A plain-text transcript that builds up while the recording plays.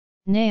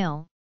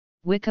Nail,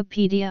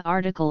 Wikipedia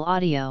article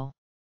audio.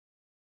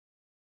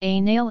 A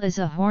nail is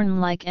a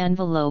horn-like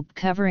envelope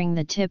covering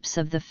the tips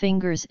of the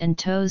fingers and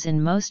toes in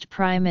most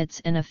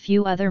primates and a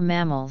few other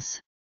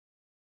mammals.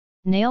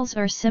 Nails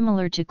are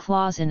similar to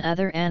claws in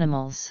other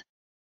animals.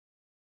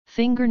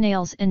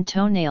 Fingernails and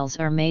toenails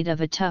are made of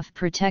a tough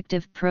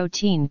protective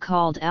protein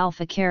called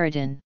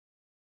alpha-keratin.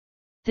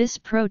 This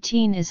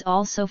protein is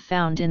also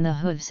found in the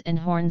hooves and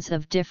horns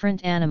of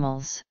different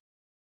animals.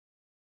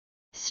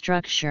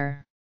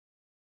 Structure.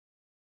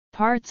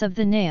 Parts of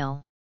the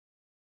nail.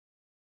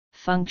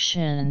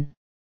 Function.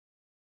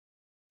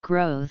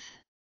 Growth.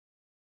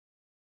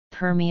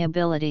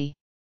 Permeability.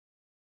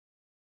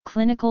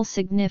 Clinical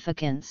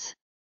significance.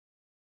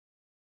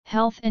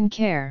 Health and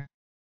care.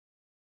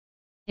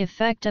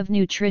 Effect of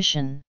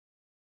nutrition.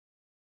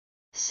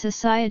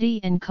 Society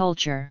and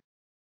culture.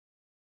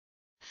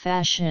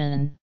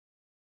 Fashion.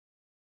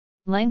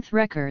 Length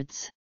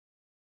records.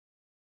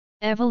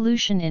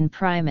 Evolution in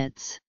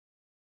primates.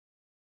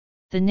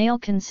 The nail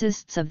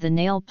consists of the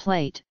nail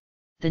plate,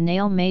 the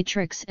nail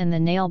matrix and the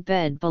nail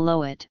bed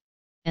below it,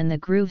 and the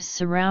grooves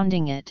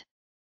surrounding it.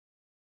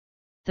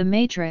 The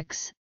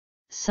matrix,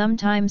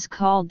 sometimes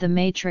called the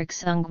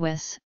matrix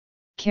unguis,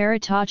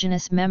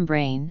 keratogenous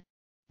membrane,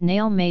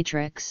 nail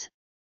matrix,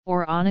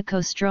 or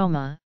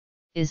onychostroma,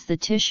 is the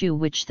tissue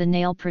which the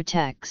nail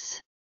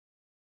protects.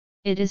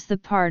 It is the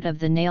part of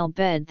the nail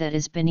bed that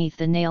is beneath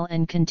the nail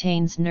and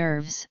contains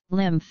nerves,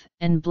 lymph,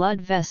 and blood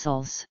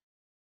vessels.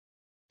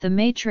 The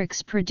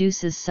matrix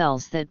produces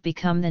cells that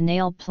become the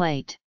nail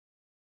plate.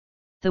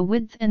 The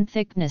width and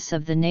thickness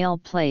of the nail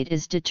plate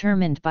is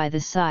determined by the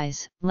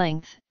size,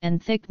 length,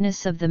 and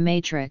thickness of the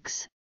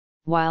matrix,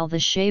 while the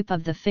shape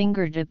of the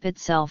fingertip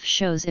itself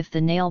shows if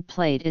the nail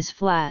plate is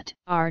flat,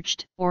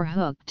 arched, or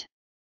hooked.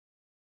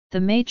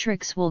 The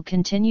matrix will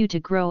continue to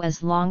grow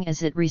as long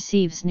as it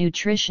receives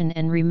nutrition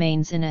and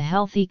remains in a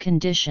healthy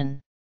condition.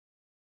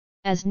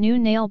 As new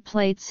nail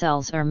plate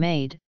cells are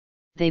made,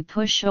 they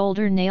push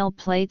older nail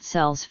plate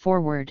cells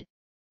forward,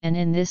 and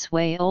in this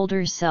way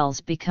older cells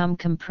become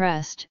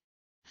compressed,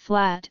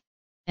 flat,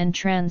 and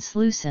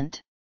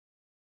translucent.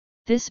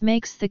 This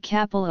makes the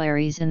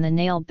capillaries in the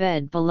nail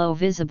bed below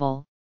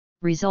visible,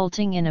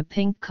 resulting in a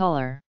pink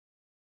color.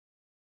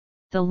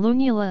 The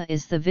lunula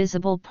is the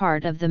visible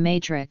part of the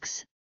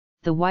matrix,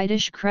 the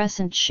whitish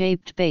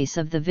crescent-shaped base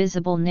of the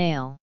visible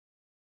nail.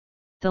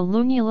 The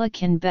lunula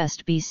can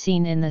best be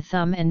seen in the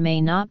thumb and may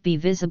not be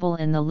visible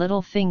in the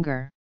little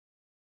finger.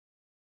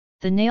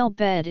 The nail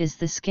bed is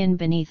the skin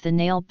beneath the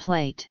nail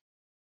plate.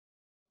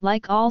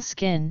 Like all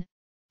skin,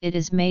 it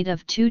is made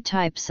of two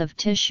types of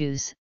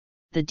tissues,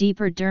 the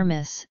deeper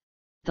dermis,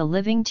 the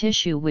living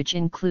tissue which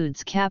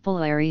includes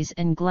capillaries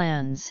and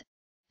glands,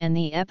 and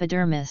the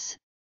epidermis,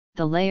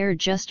 the layer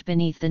just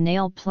beneath the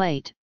nail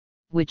plate,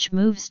 which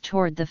moves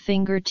toward the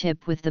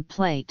fingertip with the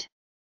plate.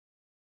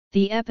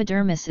 The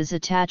epidermis is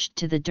attached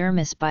to the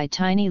dermis by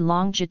tiny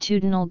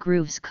longitudinal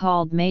grooves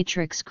called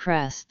matrix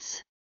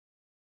crests.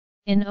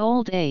 In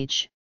old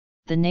age,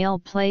 the nail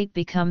plate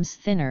becomes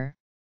thinner,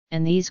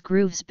 and these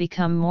grooves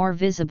become more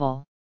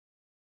visible.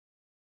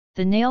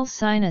 The nail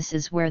sinus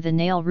is where the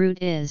nail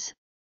root is,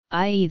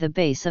 i.e. the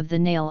base of the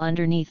nail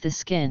underneath the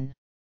skin.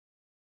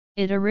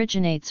 It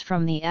originates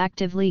from the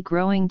actively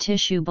growing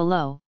tissue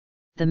below,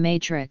 the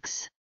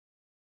matrix.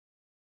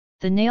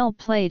 The nail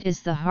plate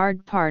is the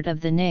hard part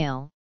of the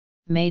nail,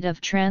 made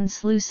of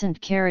translucent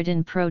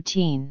keratin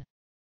protein.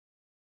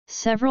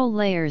 Several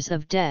layers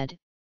of dead,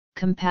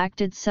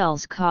 compacted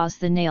cells cause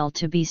the nail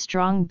to be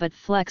strong but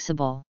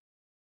flexible.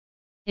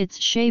 Its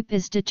shape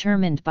is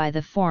determined by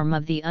the form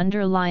of the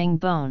underlying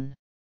bone.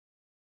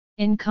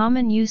 In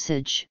common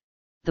usage,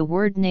 the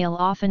word nail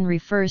often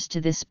refers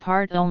to this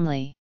part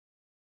only.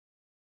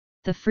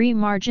 The free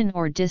margin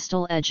or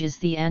distal edge is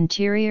the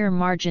anterior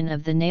margin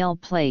of the nail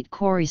plate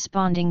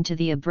corresponding to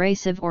the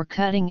abrasive or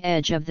cutting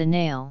edge of the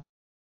nail.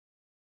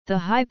 The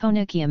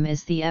hyponychium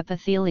is the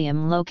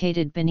epithelium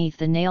located beneath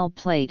the nail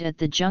plate at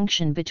the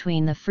junction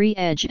between the free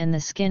edge and the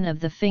skin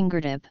of the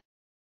fingertip.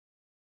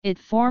 It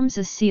forms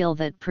a seal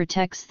that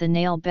protects the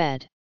nail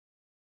bed.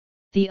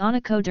 The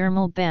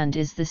onychodermal band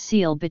is the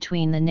seal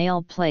between the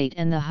nail plate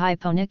and the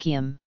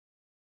hyponychium.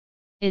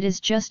 It is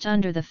just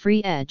under the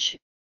free edge,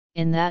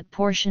 in that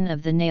portion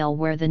of the nail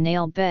where the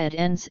nail bed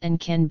ends, and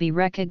can be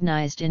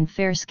recognized in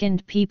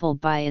fair-skinned people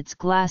by its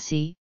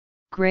glassy,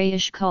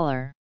 grayish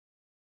color.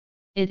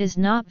 It is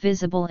not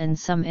visible in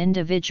some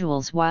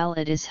individuals while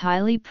it is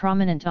highly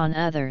prominent on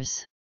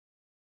others.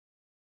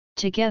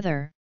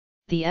 Together,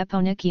 the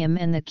eponychium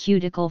and the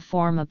cuticle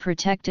form a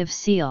protective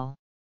seal.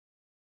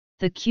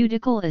 The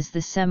cuticle is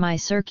the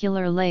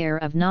semicircular layer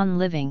of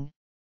non-living,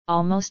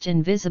 almost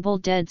invisible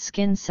dead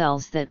skin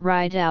cells that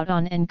ride out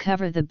on and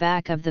cover the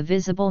back of the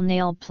visible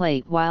nail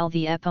plate, while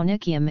the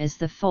eponychium is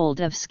the fold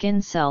of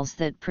skin cells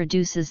that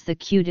produces the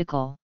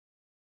cuticle.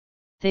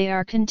 They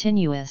are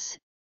continuous,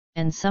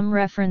 and some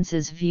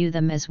references view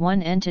them as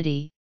one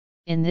entity.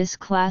 In this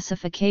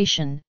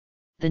classification,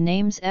 the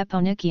names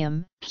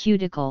eponychium,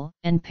 cuticle,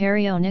 and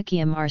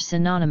perionychium are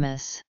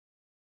synonymous.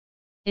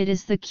 It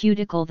is the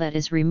cuticle that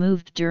is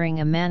removed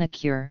during a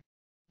manicure,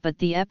 but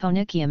the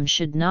eponychium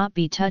should not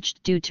be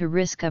touched due to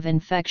risk of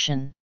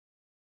infection.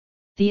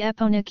 The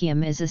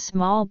eponychium is a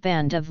small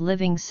band of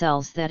living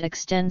cells that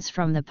extends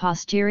from the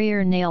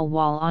posterior nail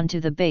wall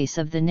onto the base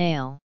of the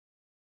nail.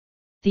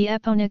 The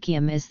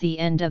eponychium is the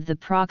end of the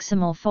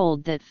proximal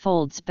fold that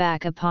folds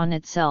back upon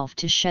itself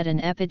to shed an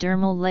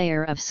epidermal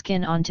layer of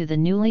skin onto the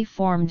newly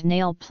formed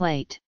nail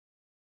plate.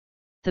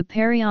 The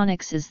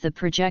perionyx is the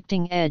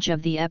projecting edge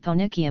of the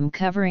eponychium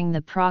covering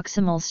the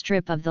proximal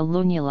strip of the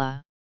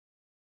lunula.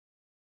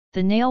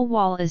 The nail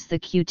wall is the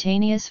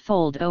cutaneous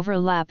fold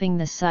overlapping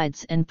the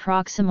sides and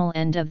proximal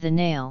end of the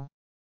nail.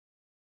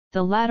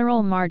 The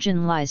lateral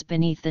margin lies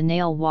beneath the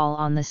nail wall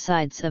on the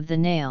sides of the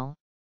nail,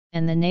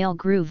 and the nail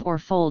groove or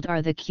fold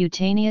are the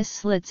cutaneous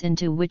slits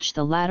into which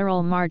the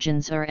lateral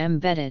margins are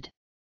embedded.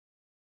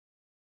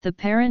 The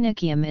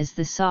peronechium is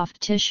the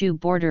soft tissue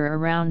border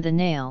around the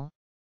nail,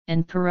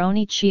 and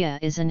peronechia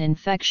is an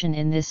infection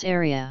in this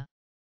area.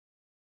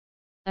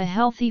 A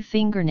healthy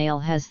fingernail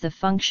has the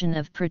function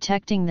of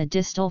protecting the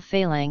distal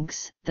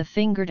phalanx, the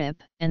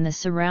fingertip, and the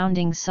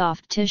surrounding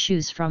soft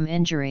tissues from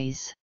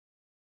injuries.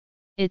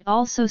 It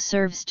also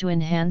serves to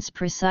enhance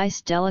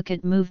precise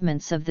delicate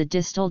movements of the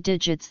distal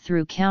digits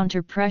through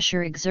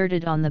counter-pressure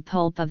exerted on the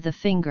pulp of the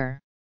finger.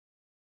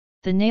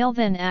 The nail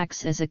then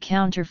acts as a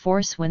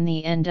counterforce when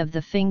the end of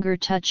the finger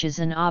touches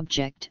an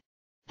object,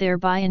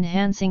 thereby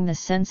enhancing the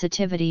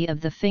sensitivity of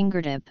the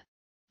fingertip,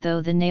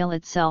 though the nail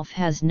itself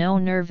has no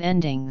nerve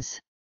endings.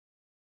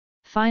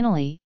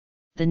 Finally,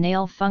 the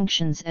nail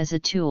functions as a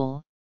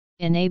tool,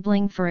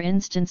 enabling for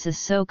instance a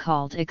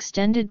so-called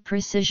extended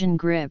precision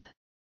grip,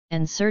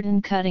 and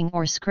certain cutting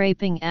or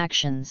scraping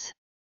actions.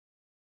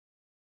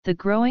 The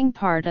growing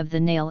part of the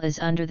nail is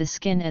under the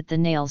skin at the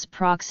nail's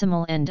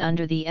proximal end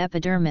under the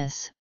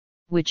epidermis,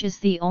 which is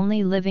the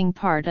only living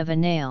part of a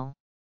nail.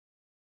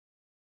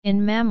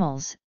 In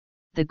mammals,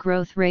 the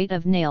growth rate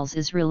of nails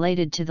is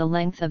related to the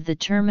length of the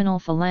terminal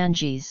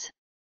phalanges.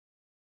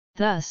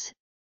 Thus,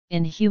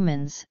 in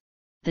humans,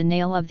 the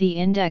nail of the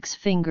index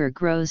finger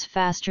grows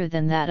faster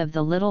than that of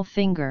the little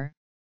finger,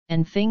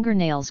 and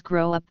fingernails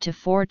grow up to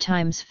 4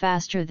 times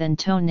faster than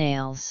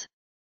toenails.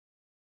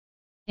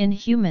 In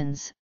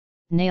humans,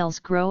 nails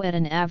grow at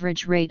an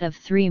average rate of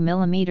 3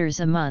 mm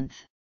a month.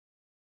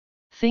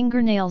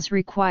 Fingernails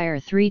require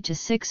 3 to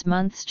 6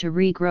 months to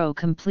regrow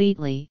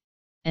completely,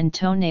 and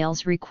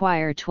toenails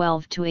require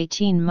 12 to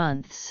 18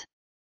 months.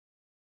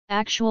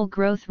 Actual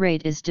growth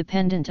rate is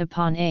dependent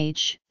upon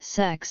age,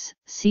 sex,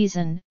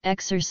 season,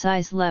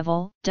 exercise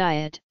level,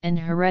 diet, and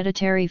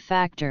hereditary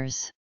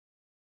factors.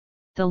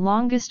 The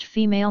longest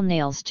female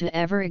nails to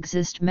ever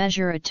exist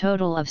measure a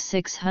total of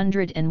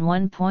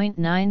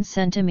 601.9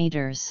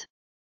 centimeters.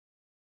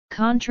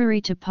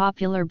 Contrary to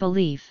popular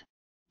belief,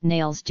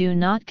 nails do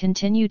not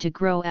continue to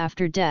grow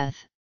after death.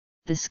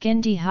 The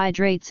skin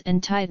dehydrates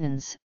and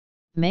tightens,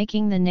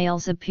 making the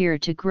nails appear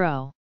to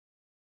grow.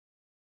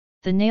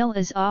 The nail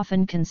is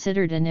often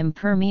considered an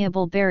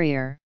impermeable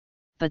barrier,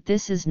 but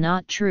this is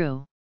not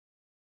true.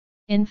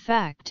 In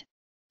fact,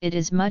 it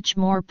is much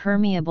more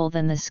permeable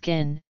than the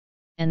skin,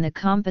 and the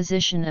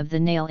composition of the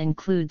nail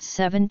includes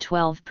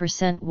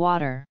 7–12%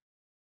 water.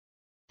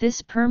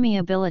 This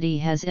permeability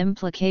has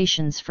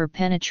implications for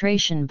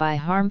penetration by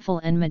harmful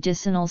and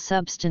medicinal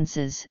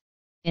substances,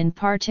 in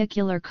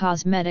particular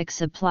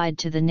cosmetics applied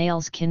to the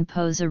nails can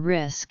pose a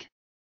risk.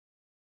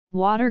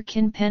 Water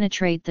can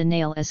penetrate the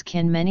nail as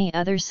can many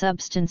other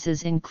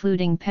substances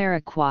including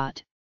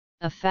paraquat,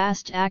 a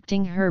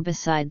fast-acting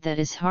herbicide that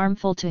is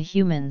harmful to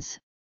humans,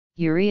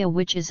 urea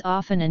which is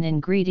often an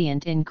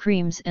ingredient in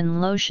creams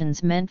and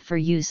lotions meant for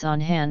use on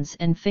hands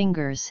and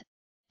fingers,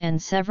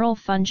 and several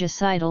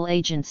fungicidal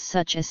agents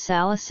such as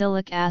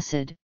salicylic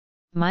acid,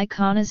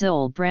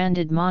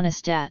 miconazole-branded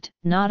monostat,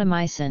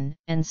 natamycin,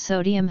 and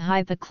sodium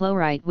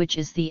hypochlorite which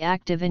is the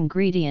active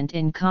ingredient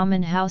in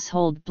common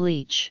household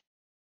bleach.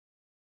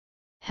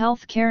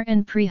 Healthcare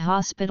and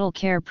pre-hospital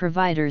care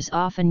providers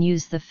often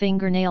use the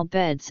fingernail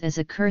beds as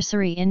a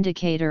cursory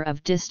indicator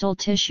of distal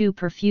tissue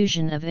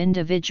perfusion of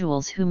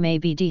individuals who may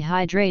be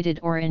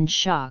dehydrated or in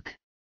shock.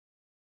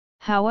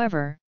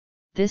 However,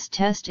 this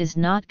test is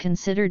not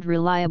considered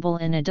reliable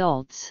in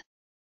adults.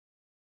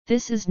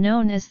 This is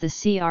known as the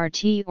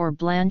CRT or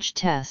Blanche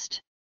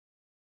test.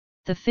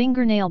 The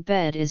fingernail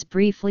bed is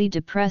briefly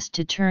depressed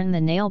to turn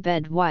the nail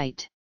bed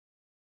white.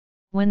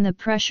 When the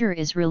pressure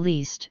is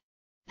released,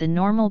 the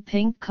normal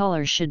pink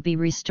color should be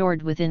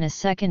restored within a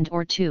second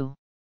or two.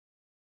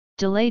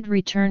 Delayed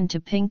return to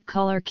pink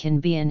color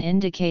can be an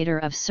indicator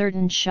of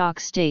certain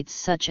shock states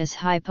such as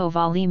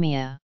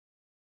hypovolemia.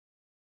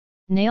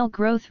 Nail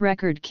growth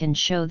record can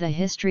show the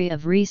history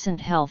of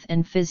recent health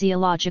and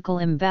physiological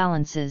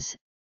imbalances,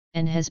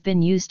 and has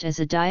been used as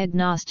a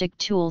diagnostic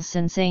tool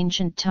since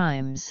ancient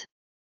times.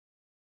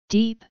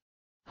 Deep,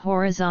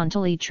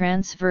 horizontally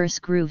transverse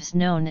grooves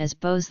known as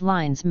Bowes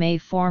lines may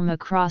form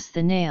across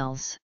the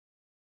nails.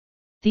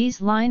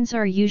 These lines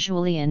are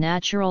usually a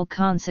natural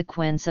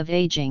consequence of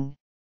aging,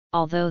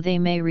 although they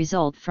may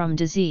result from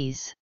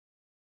disease.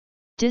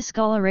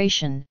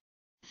 Discoloration,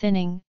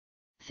 thinning,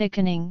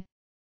 thickening,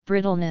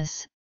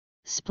 brittleness,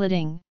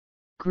 splitting,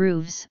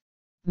 grooves,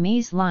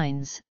 mise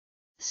lines,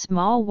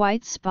 small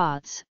white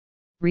spots,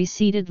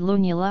 receded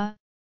lunula,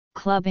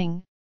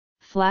 clubbing,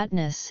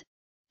 flatness,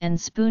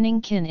 and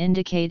spooning can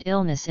indicate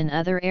illness in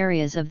other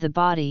areas of the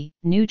body,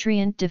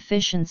 nutrient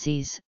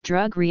deficiencies,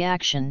 drug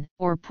reaction,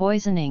 or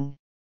poisoning,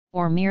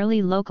 or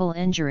merely local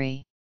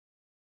injury.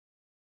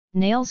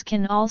 Nails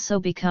can also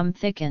become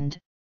thickened,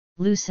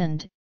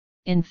 loosened,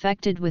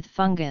 infected with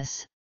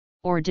fungus,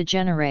 or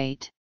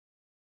degenerate.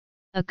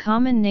 A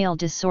common nail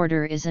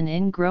disorder is an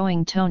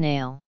ingrowing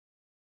toenail.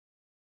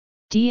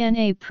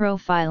 DNA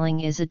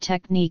profiling is a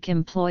technique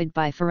employed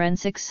by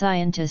forensic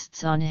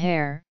scientists on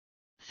hair,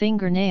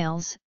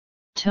 fingernails,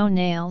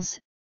 toenails,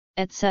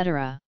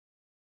 etc.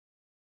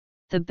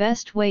 The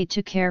best way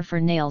to care for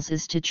nails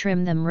is to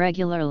trim them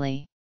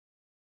regularly.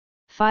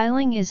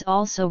 Filing is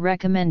also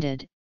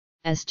recommended,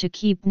 as to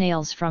keep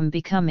nails from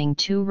becoming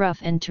too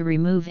rough and to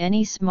remove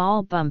any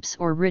small bumps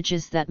or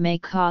ridges that may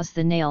cause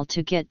the nail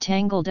to get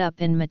tangled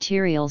up in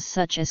materials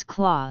such as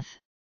cloth.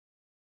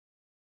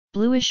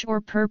 Bluish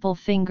or purple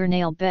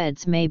fingernail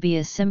beds may be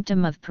a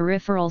symptom of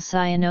peripheral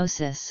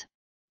cyanosis,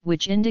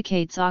 which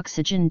indicates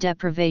oxygen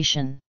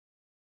deprivation.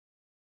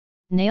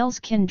 Nails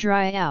can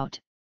dry out,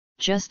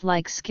 just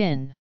like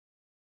skin.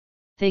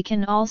 They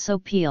can also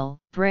peel,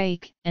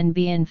 break, and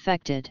be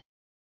infected.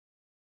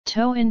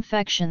 Toe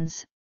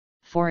infections,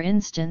 for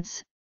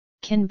instance,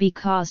 can be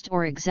caused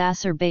or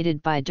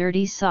exacerbated by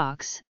dirty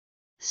socks,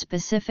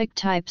 specific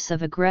types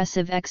of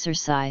aggressive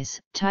exercise,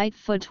 tight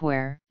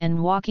footwear,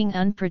 and walking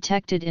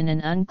unprotected in an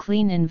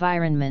unclean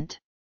environment.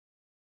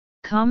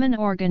 Common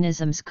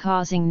organisms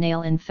causing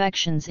nail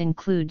infections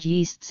include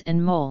yeasts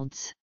and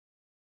molds.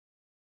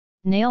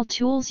 Nail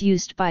tools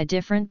used by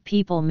different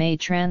people may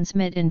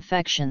transmit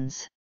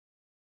infections.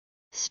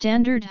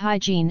 Standard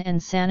hygiene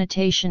and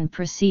sanitation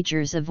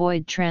procedures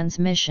avoid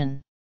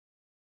transmission.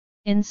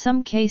 In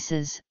some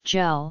cases,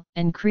 gel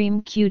and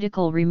cream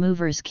cuticle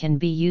removers can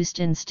be used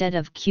instead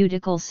of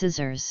cuticle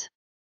scissors.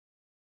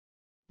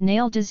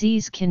 Nail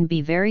disease can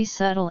be very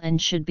subtle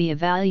and should be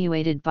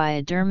evaluated by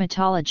a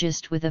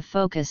dermatologist with a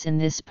focus in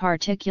this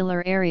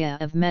particular area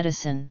of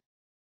medicine.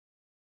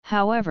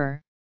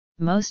 However,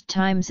 most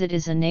times it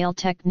is a nail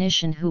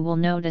technician who will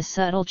note a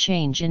subtle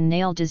change in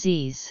nail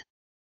disease.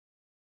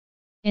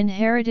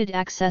 Inherited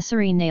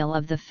accessory nail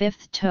of the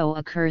fifth toe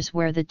occurs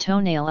where the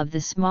toenail of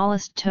the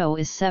smallest toe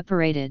is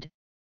separated,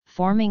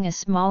 forming a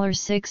smaller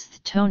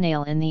sixth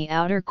toenail in the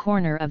outer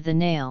corner of the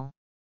nail.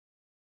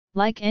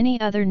 Like any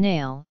other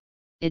nail,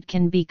 it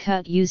can be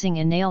cut using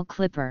a nail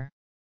clipper.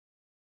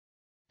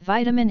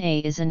 Vitamin A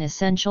is an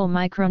essential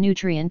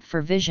micronutrient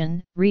for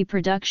vision,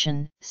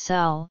 reproduction,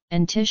 cell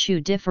and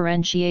tissue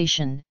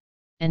differentiation,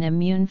 and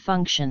immune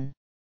function.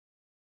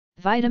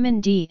 Vitamin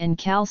D and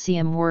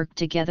calcium work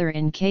together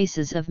in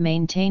cases of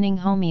maintaining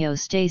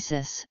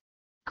homeostasis,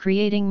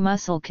 creating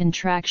muscle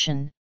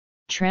contraction,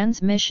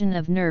 transmission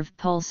of nerve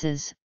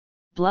pulses,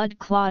 blood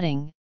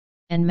clotting,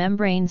 and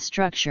membrane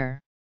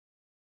structure.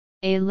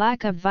 A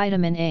lack of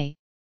vitamin A,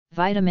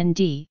 vitamin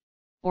D,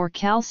 or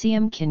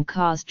calcium can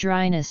cause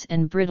dryness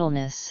and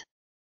brittleness.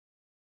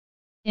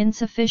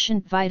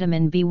 Insufficient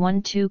vitamin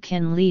B12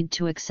 can lead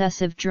to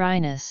excessive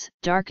dryness,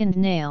 darkened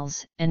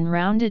nails, and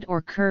rounded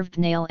or curved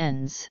nail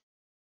ends.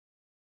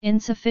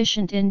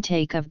 Insufficient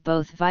intake of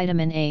both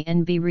vitamin A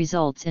and B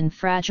results in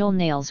fragile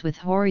nails with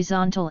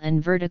horizontal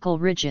and vertical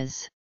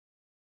ridges.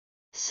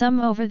 Some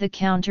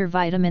over-the-counter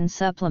vitamin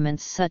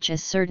supplements such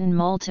as certain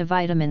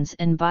multivitamins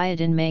and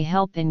biotin may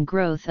help in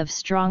growth of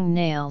strong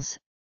nails,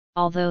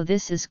 although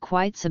this is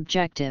quite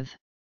subjective.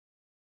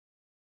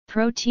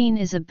 Protein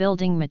is a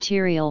building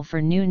material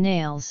for new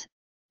nails,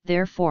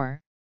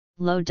 therefore,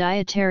 low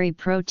dietary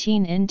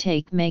protein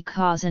intake may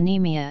cause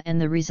anemia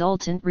and the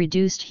resultant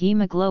reduced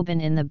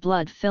hemoglobin in the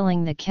blood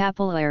filling the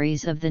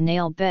capillaries of the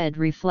nail bed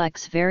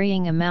reflects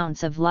varying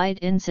amounts of light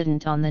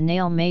incident on the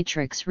nail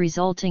matrix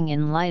resulting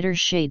in lighter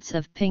shades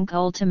of pink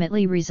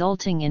ultimately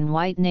resulting in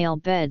white nail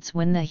beds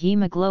when the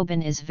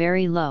hemoglobin is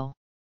very low.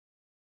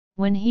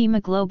 When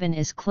hemoglobin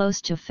is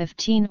close to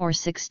 15 or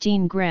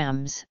 16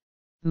 grams,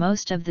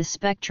 most of the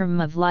spectrum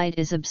of light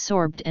is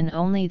absorbed and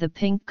only the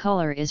pink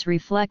color is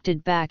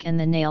reflected back and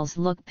the nails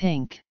look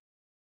pink.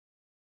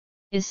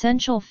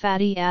 Essential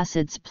fatty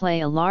acids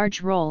play a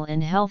large role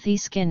in healthy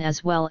skin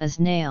as well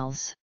as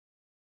nails.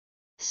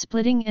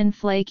 Splitting and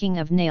flaking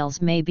of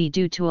nails may be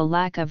due to a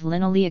lack of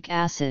linoleic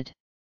acid.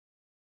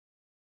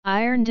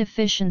 Iron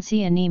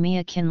deficiency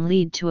anemia can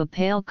lead to a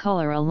pale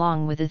color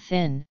along with a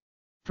thin,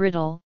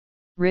 brittle,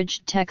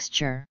 ridged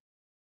texture.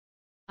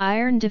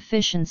 Iron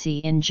deficiency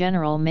in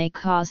general may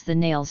cause the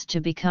nails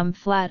to become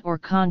flat or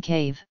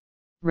concave,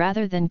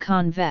 rather than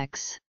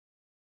convex.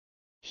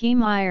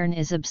 Heme iron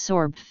is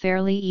absorbed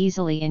fairly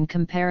easily in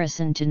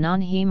comparison to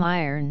non-heme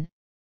iron,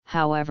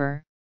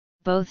 however,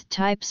 both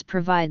types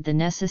provide the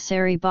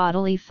necessary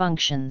bodily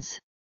functions.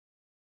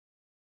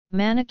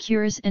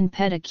 Manicures and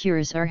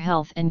pedicures are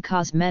health and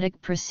cosmetic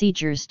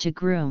procedures to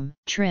groom,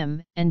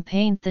 trim, and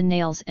paint the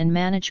nails and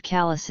manage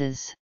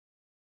calluses.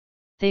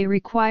 They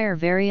require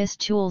various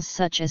tools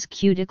such as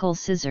cuticle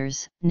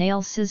scissors,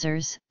 nail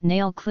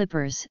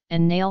clippers,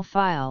 and nail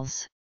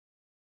files.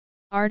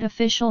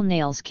 Artificial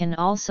nails can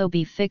also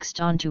be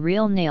fixed onto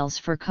real nails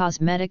for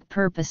cosmetic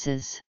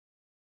purposes.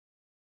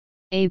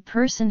 A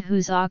person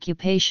whose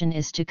occupation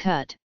is to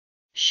cut,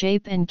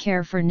 shape and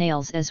care for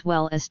nails as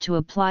well as to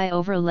apply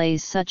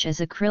overlays such as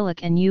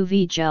acrylic and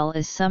UV gel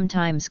is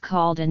sometimes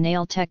called a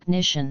nail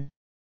technician.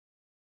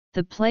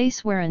 The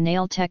place where a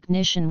nail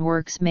technician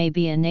works may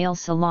be a nail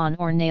salon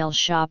or nail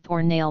shop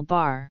or nail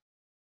bar.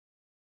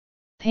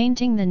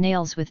 Painting the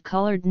nails with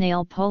colored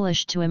nail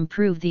polish to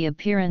improve the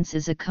appearance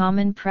is a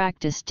common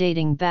practice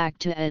dating back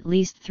to at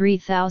least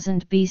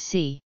 3000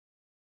 BC.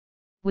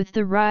 With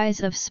the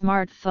rise of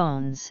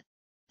smartphones,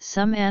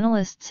 some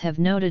analysts have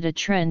noted a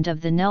trend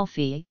of the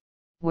nailfie,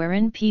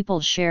 wherein people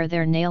share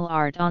their nail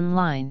art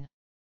online.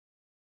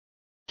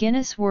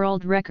 Guinness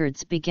World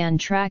Records began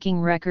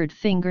tracking record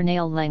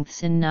fingernail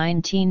lengths in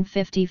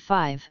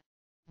 1955,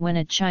 when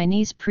a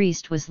Chinese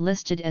priest was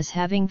listed as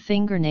having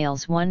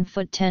fingernails 1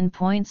 foot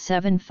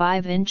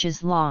 10.75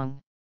 inches long.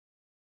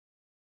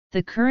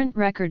 The current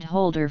record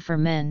holder for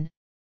men,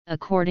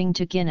 according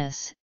to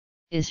Guinness,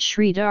 is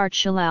Sridhar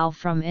Chalal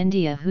from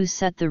India, who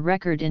set the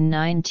record in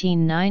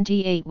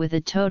 1998 with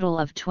a total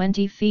of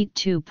 20 feet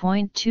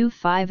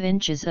 2.25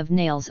 inches of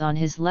nails on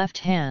his left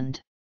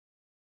hand.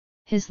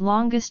 His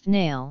longest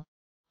nail,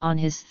 on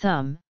his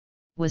thumb,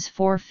 was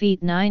 4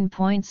 feet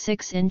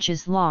 9.6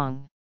 inches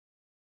long.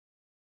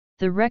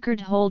 The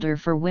record holder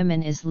for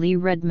women is Lee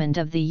Redmond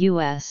of the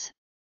US,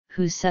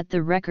 who set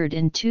the record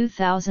in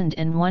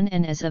 2001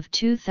 and as of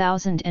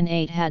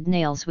 2008 had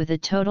nails with a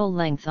total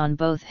length on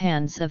both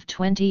hands of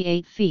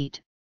 28 feet,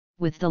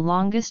 with the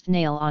longest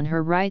nail on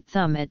her right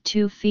thumb at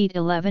 2 feet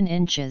 11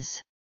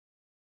 inches.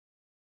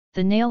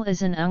 The nail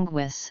is an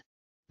unguis,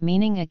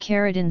 meaning a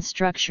keratin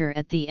structure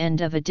at the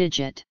end of a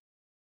digit.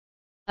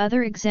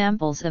 Other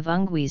examples of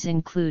unguis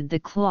include the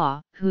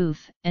claw,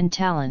 hoof, and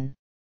talon.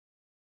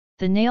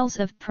 The nails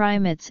of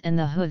primates and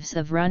the hooves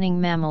of running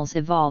mammals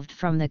evolved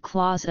from the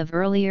claws of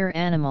earlier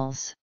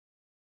animals.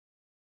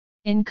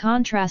 In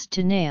contrast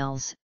to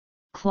nails,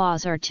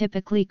 claws are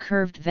typically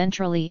curved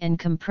ventrally and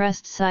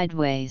compressed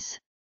sideways.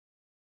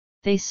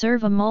 They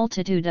serve a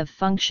multitude of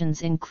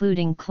functions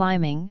including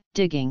climbing,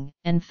 digging,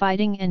 and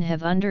fighting, and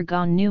have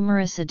undergone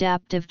numerous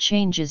adaptive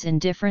changes in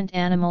different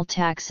animal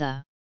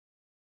taxa.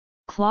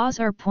 Claws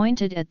are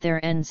pointed at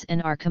their ends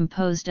and are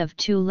composed of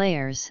two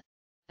layers,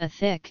 a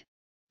thick,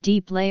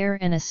 deep layer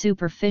and a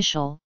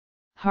superficial,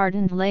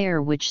 hardened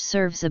layer which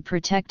serves a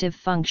protective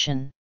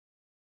function.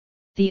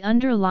 The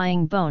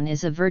underlying bone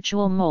is a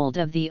virtual mold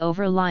of the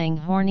overlying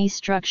horny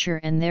structure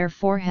and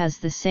therefore has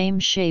the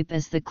same shape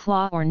as the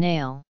claw or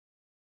nail.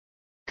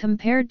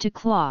 Compared to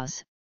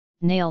claws,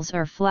 nails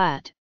are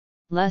flat,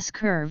 less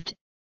curved,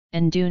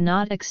 and do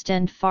not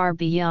extend far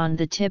beyond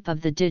the tip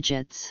of the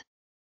digits.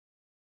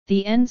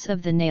 The ends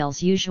of the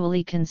nails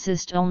usually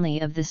consist only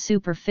of the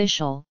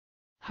superficial,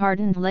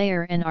 hardened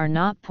layer and are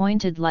not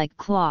pointed like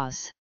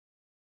claws.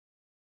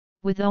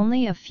 With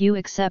only a few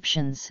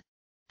exceptions,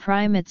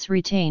 primates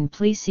retain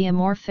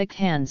plesiomorphic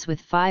hands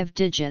with 5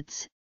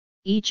 digits,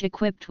 each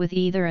equipped with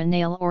either a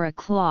nail or a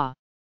claw.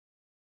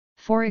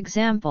 For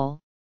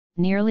example,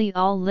 nearly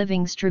all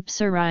living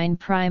strepsirrhine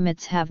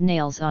primates have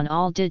nails on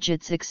all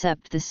digits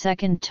except the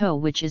second toe,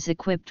 which is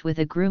equipped with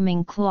a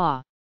grooming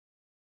claw.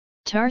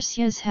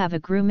 Tarsias have a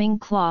grooming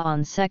claw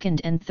on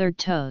second and third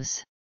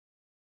toes.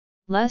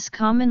 Less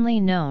commonly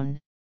known,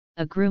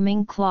 a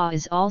grooming claw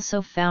is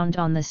also found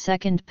on the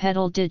second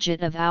pedal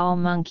digit of owl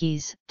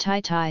monkeys,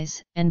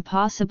 tittis, and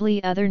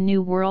possibly other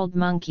New World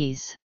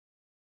monkeys.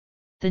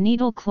 The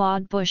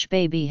needle-clawed bush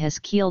baby has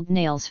keeled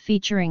nails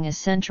featuring a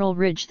central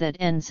ridge that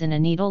ends in a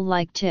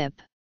needle-like tip.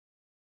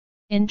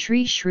 In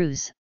tree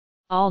shrews,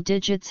 all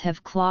digits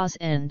have claws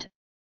and,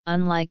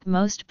 unlike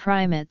most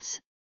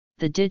primates,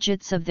 the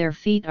digits of their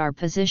feet are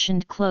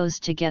positioned close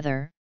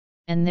together,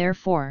 and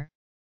therefore,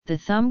 the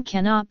thumb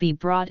cannot be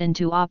brought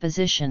into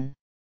opposition.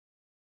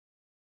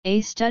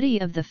 A study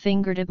of the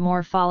fingertip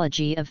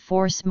morphology of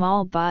 4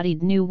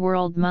 small-bodied New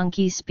World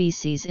monkey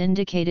species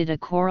indicated a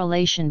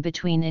correlation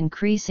between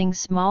increasing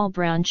small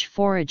branch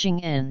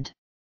foraging and.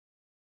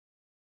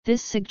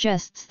 This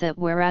suggests that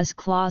whereas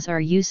claws are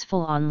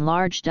useful on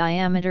large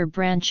diameter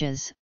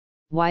branches,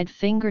 wide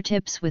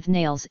fingertips with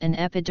nails and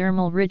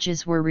epidermal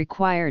ridges were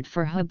required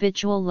for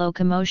habitual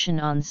locomotion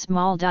on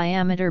small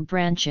diameter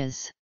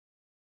branches.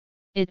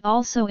 It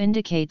also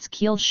indicates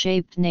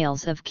keel-shaped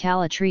nails of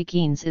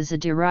callitrichines is a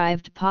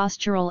derived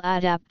postural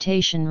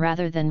adaptation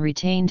rather than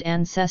retained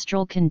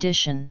ancestral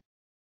condition.